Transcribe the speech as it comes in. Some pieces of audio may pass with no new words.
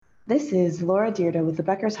This is Laura Dearda with the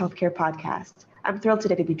Becker's Healthcare Podcast. I'm thrilled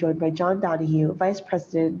today to be joined by John Donohue, Vice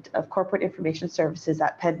President of Corporate Information Services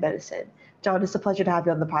at Penn Medicine. John, it's a pleasure to have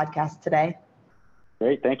you on the podcast today.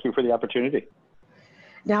 Great. Thank you for the opportunity.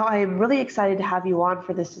 Now, I am really excited to have you on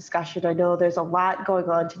for this discussion. I know there's a lot going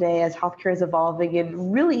on today as healthcare is evolving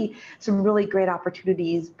and really some really great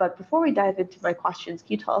opportunities. But before we dive into my questions,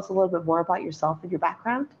 can you tell us a little bit more about yourself and your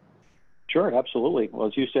background? Sure, absolutely. Well,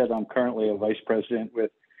 as you said, I'm currently a vice president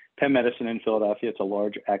with Penn Medicine in Philadelphia. It's a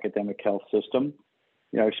large academic health system.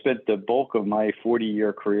 I've spent the bulk of my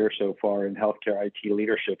 40-year career so far in healthcare IT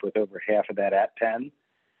leadership, with over half of that at Penn.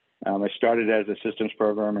 I started as a systems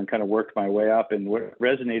programmer and kind of worked my way up. And what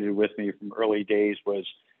resonated with me from early days was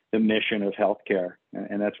the mission of healthcare.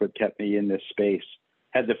 And that's what kept me in this space.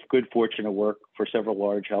 Had the good fortune to work for several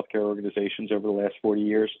large healthcare organizations over the last 40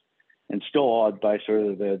 years, and still awed by sort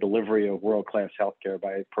of the delivery of world-class healthcare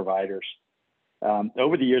by providers.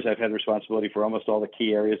 Over the years, I've had responsibility for almost all the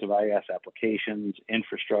key areas of IaaS applications,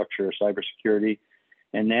 infrastructure, cybersecurity.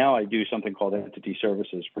 And now I do something called entity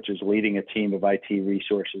services, which is leading a team of IT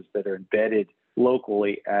resources that are embedded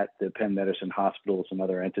locally at the Penn Medicine hospitals and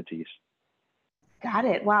other entities. Got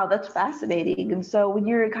it. Wow, that's fascinating. And so when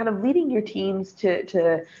you're kind of leading your teams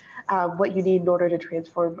to what you need in order to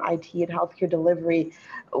transform IT and healthcare delivery,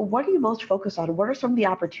 what are you most focused on? What are some of the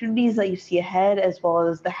opportunities that you see ahead, as well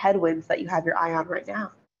as the headwinds that you have your eye on right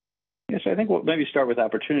now? Yes, I think we'll maybe start with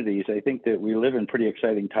opportunities. I think that we live in pretty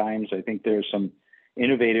exciting times. I think there's some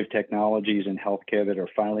innovative technologies in healthcare that are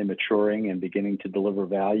finally maturing and beginning to deliver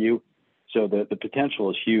value. So the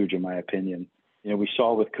potential is huge, in my opinion. We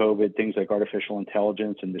saw with COVID, things like artificial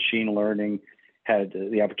intelligence and machine learning had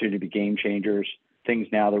the opportunity to be game changers. Things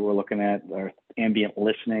now that we're looking at are ambient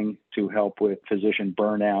listening to help with physician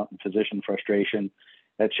burnout and physician frustration.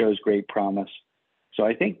 That shows great promise. So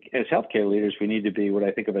I think as healthcare leaders, we need to be what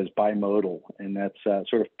I think of as bimodal, and that's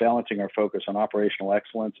sort of balancing our focus on operational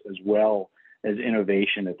excellence as well as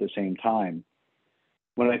innovation at the same time.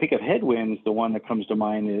 When I think of headwinds, the one that comes to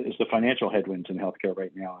mind is the financial headwinds in healthcare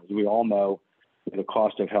right now. As we all know, the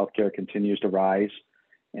cost of healthcare continues to rise.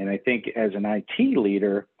 And I think as an IT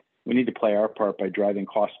leader, we need to play our part by driving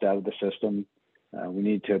costs out of the system. We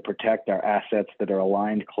need to protect our assets that are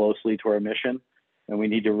aligned closely to our mission. And we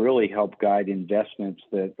need to really help guide investments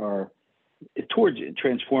that are towards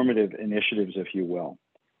transformative initiatives, if you will.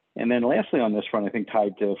 And then lastly on this front, I think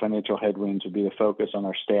tied to financial headwinds would be the focus on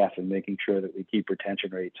our staff and making sure that we keep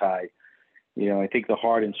retention rates high. I think the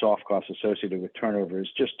hard and soft costs associated with turnover is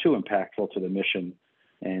just too impactful to the mission.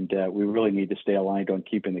 And we really need to stay aligned on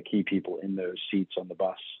keeping the key people in those seats on the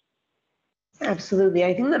bus. Absolutely.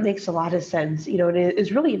 I think that makes a lot of sense. And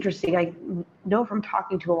it's really interesting. I know from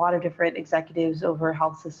talking to a lot of different executives over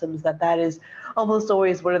health systems that is almost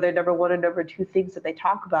always one of their number one and number two things that they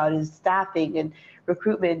talk about is staffing and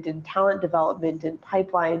recruitment and talent development and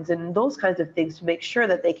pipelines and those kinds of things to make sure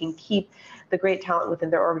that they can keep the great talent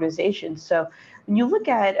within their organization. So when you look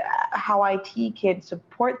at how IT can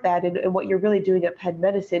support that and what you're really doing at Penn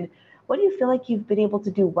Medicine, what do you feel like you've been able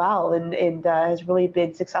to do well and has really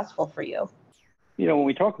been successful for you? When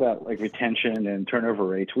we talk about like retention and turnover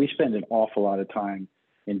rates, we spend an awful lot of time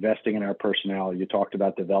investing in our personnel. You talked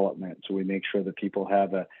about development. So we make sure that people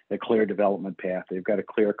have a clear development path. They've got a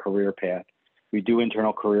clear career path. We do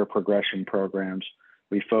internal career progression programs.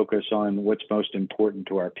 We focus on what's most important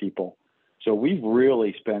to our people. So we've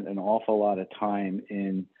really spent an awful lot of time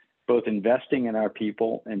in both investing in our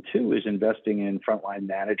people, and two is investing in frontline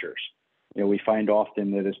managers. We find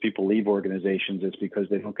often that as people leave organizations, it's because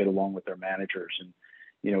they don't get along with their managers. And,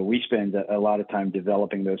 we spend a lot of time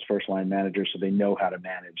developing those first line managers so they know how to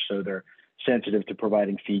manage. So they're sensitive to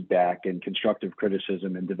providing feedback and constructive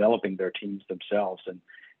criticism and developing their teams themselves. And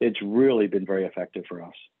it's really been very effective for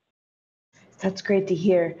us. That's great to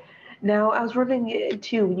hear. Now, I was wondering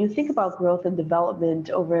too, when you think about growth and development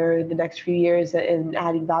over the next few years and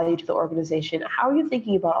adding value to the organization, how are you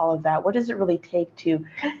thinking about all of that? What does it really take to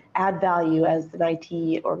add value as an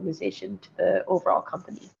IT organization to the overall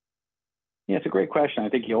company? Yeah, it's a great question. I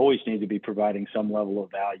think you always need to be providing some level of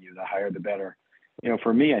value. The higher, the better.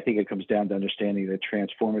 For me, I think it comes down to understanding the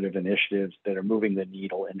transformative initiatives that are moving the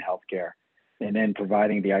needle in healthcare and then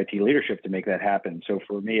providing the IT leadership to make that happen. So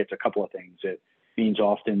for me, it's a couple of things. It means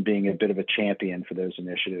often being a bit of a champion for those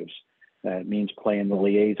initiatives. It means playing the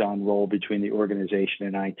liaison role between the organization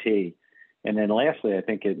and IT. And then lastly, I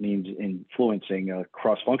think it means influencing a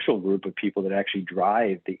cross-functional group of people that actually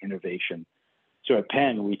drive the innovation. So at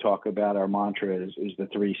Penn, we talk about our mantra is the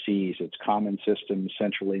 3 C's. It's common systems,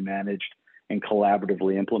 centrally managed, and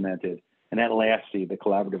collaboratively implemented. And that last C, the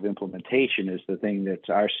collaborative implementation, is the thing that's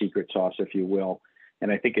our secret sauce, if you will.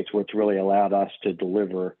 And I think it's what's really allowed us to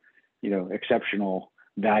deliver, exceptional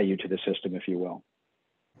value to the system, if you will.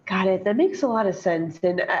 Got it. That makes a lot of sense.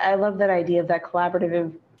 And I love that idea of that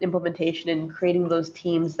collaborative implementation and creating those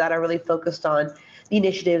teams that are really focused on the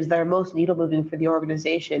initiatives that are most needle moving for the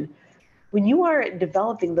organization. When you are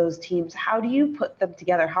developing those teams, how do you put them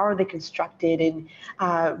together? How are they constructed? And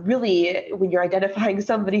really, when you're identifying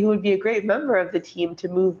somebody who would be a great member of the team to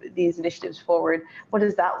move these initiatives forward, what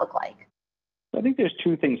does that look like? I think there's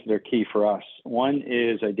two things that are key for us. One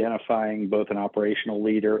is identifying both an operational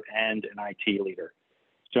leader and an IT leader.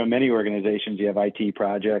 So in many organizations, you have IT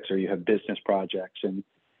projects or you have business projects, and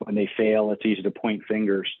when they fail, it's easy to point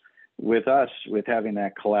fingers. With us, with having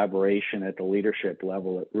that collaboration at the leadership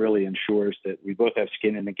level, it really ensures that we both have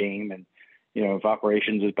skin in the game. And, if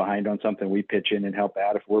operations is behind on something, we pitch in and help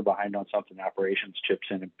out. If we're behind on something, operations chips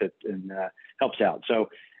in and helps out. So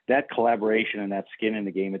that collaboration and that skin in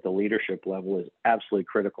the game at the leadership level is absolutely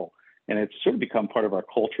critical. And it's sort of become part of our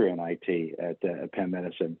culture in IT at Penn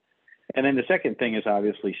Medicine. And then the second thing is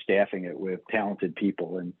obviously staffing it with talented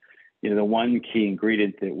people. And, the one key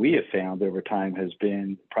ingredient that we have found over time has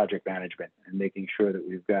been project management and making sure that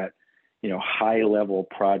we've got, high level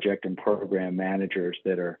project and program managers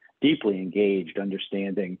that are deeply engaged,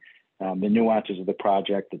 understanding the nuances of the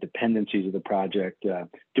project, the dependencies of the project,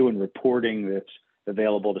 doing reporting that's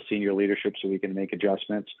available to senior leadership so we can make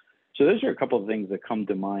adjustments. So those are a couple of things that come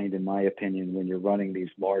to mind, in my opinion, when you're running these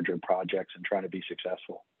larger projects and trying to be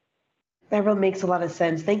successful. That really makes a lot of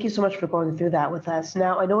sense. Thank you so much for going through that with us.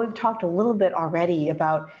 Now, I know we've talked a little bit already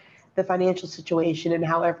about the financial situation and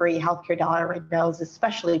how every healthcare dollar right now is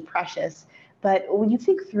especially precious. But when you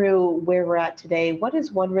think through where we're at today, what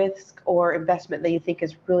is one risk or investment that you think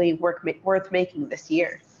is really worth making this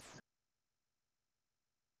year?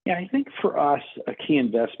 Yeah, I think for us, a key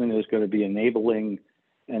investment is going to be enabling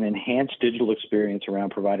an enhanced digital experience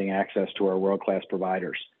around providing access to our world-class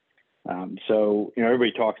providers. So,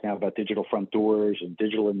 everybody talks now about digital front doors and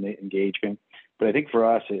digital engagement, but I think for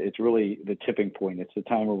us, it's really the tipping point. It's the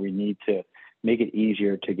time where we need to make it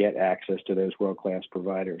easier to get access to those world-class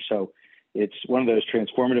providers. So it's one of those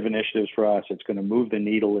transformative initiatives for us. It's going to move the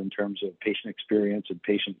needle in terms of patient experience and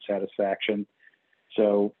patient satisfaction.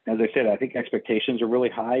 So as I said, I think expectations are really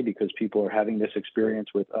high because people are having this experience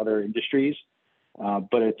with other industries,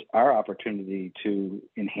 but it's our opportunity to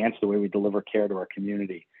enhance the way we deliver care to our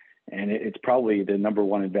community. And it's probably the number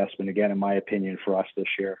one investment, again, in my opinion, for us this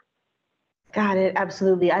year. Got it.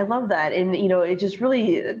 Absolutely. I love that. And, it just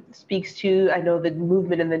really speaks to, I know, the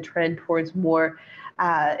movement and the trend towards more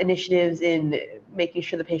initiatives in making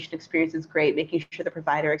sure the patient experience is great, making sure the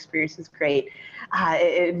provider experience is great,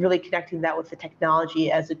 and really connecting that with the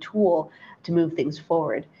technology as a tool to move things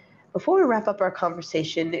forward. Before we wrap up our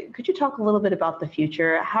conversation, could you talk a little bit about the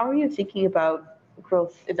future? How are you thinking about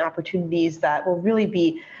growth and opportunities that will really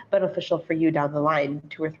be beneficial for you down the line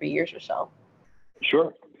 2 or 3 years or so?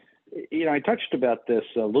 Sure. I touched about this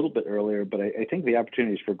a little bit earlier, but I think the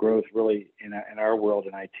opportunities for growth really in our world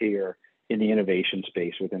in IT are in the innovation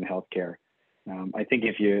space within healthcare. I think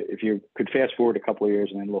if you could fast forward a couple of years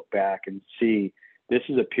and then look back and see, this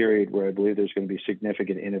is a period where I believe there's going to be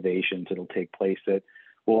significant innovations that'll take place that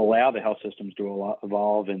will allow the health systems to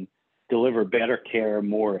evolve and deliver better care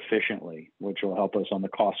more efficiently, which will help us on the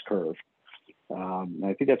cost curve.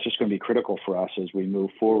 I think that's just going to be critical for us as we move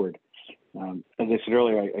forward. As I said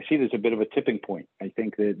earlier, I see this as a bit of a tipping point. I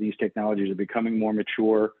think that these technologies are becoming more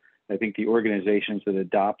mature. I think the organizations that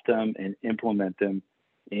adopt them and implement them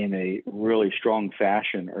in a really strong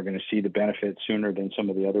fashion are going to see the benefits sooner than some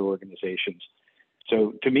of the other organizations.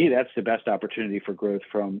 So to me, that's the best opportunity for growth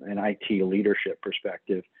from an IT leadership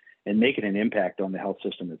perspective and making an impact on the health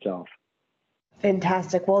system itself.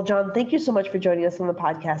 Fantastic. Well, John, thank you so much for joining us on the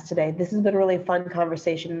podcast today. This has been a really fun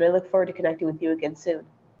conversation, and I look forward to connecting with you again soon.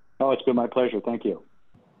 Oh, it's been my pleasure. Thank you.